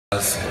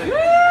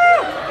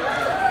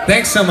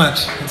Thanks so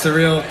much. It's a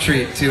real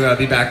treat to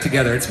be back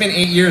together. It's been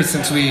 8 years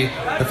since the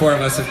four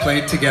of us have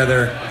played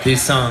together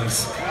these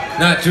songs.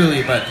 Not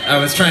Julie, but I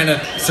was trying to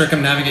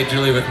circumnavigate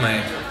Julie with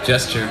my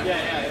gesture.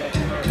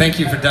 Thank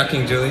you for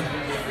ducking, Julie.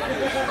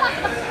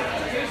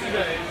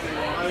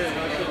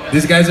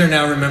 These guys are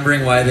now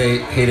remembering why they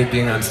hated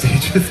being on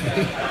stage with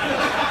me.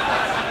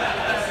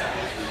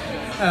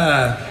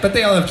 But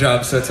they all have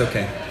jobs, so it's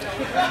okay.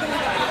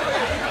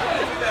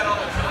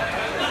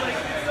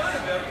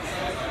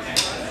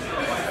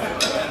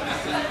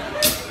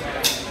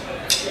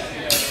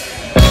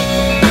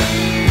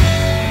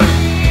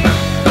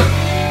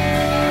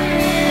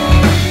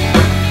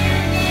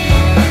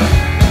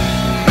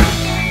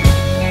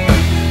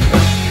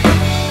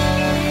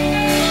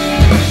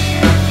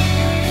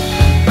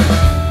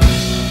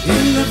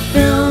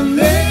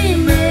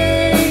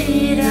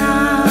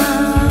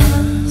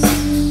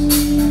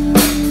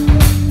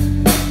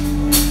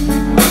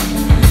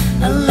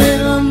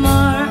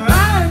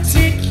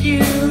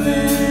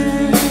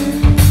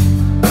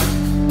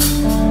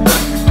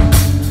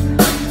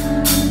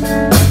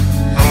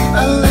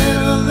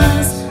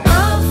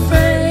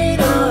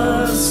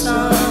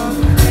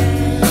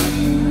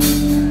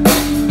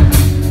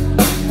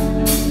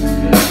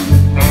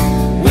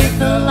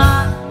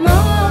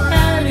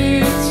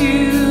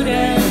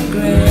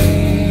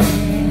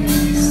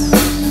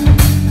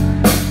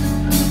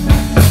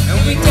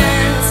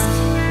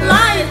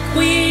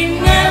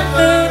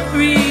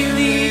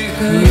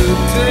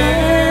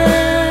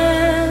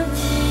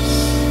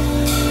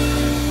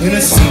 In a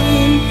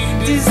scene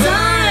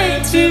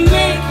designed to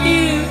make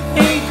you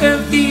think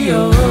of the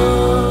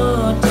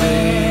old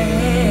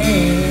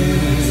days.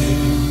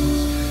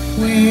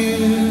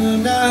 We're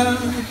not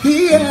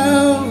the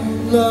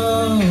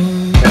outlaws.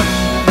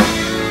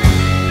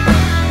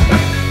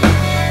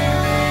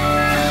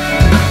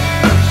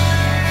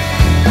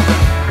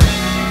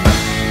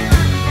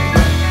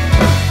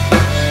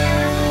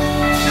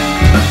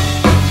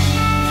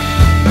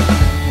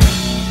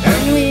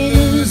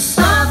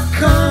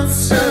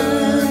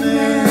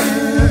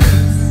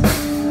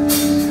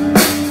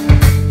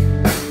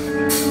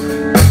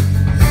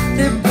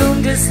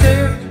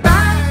 Disturbed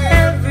by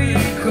every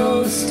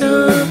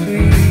coastal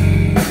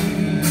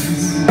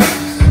breeze.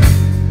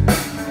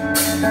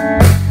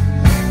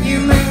 You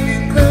make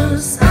me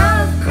close,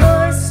 of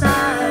course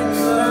I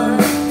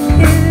love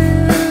you.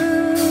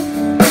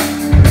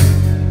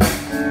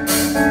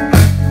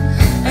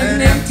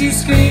 An empty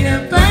screen, a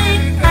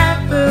blank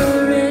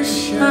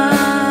apparition.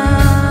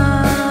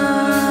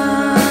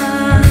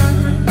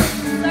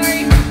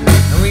 Sorry.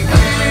 And we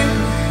can't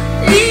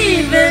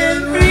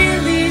even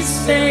really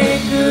say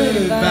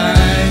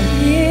goodbye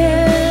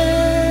here,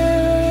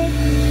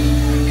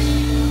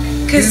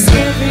 'cause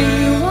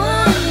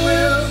everyone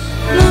will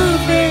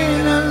move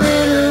in a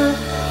little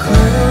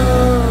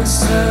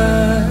closer.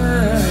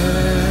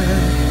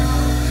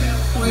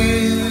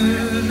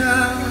 We're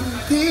not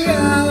the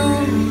outlaws.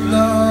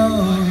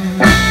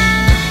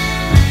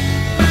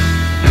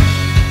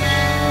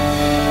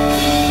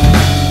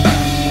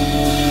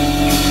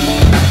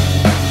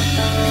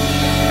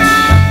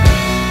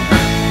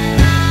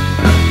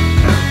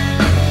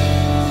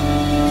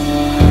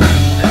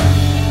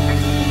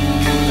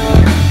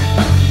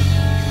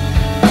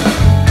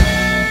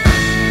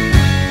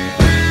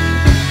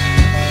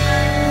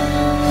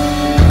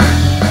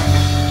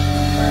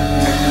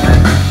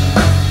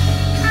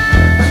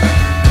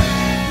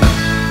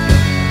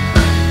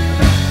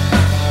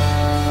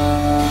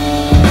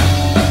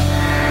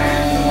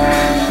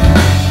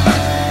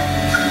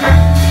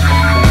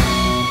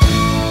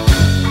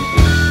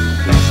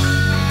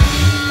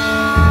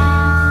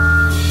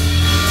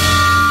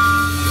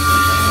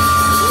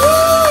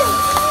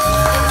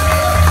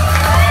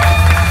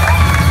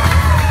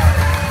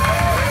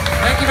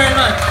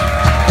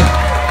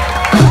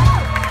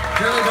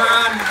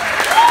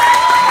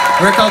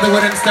 We're called the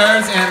Wooden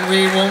Stars, and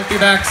we won't be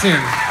back soon.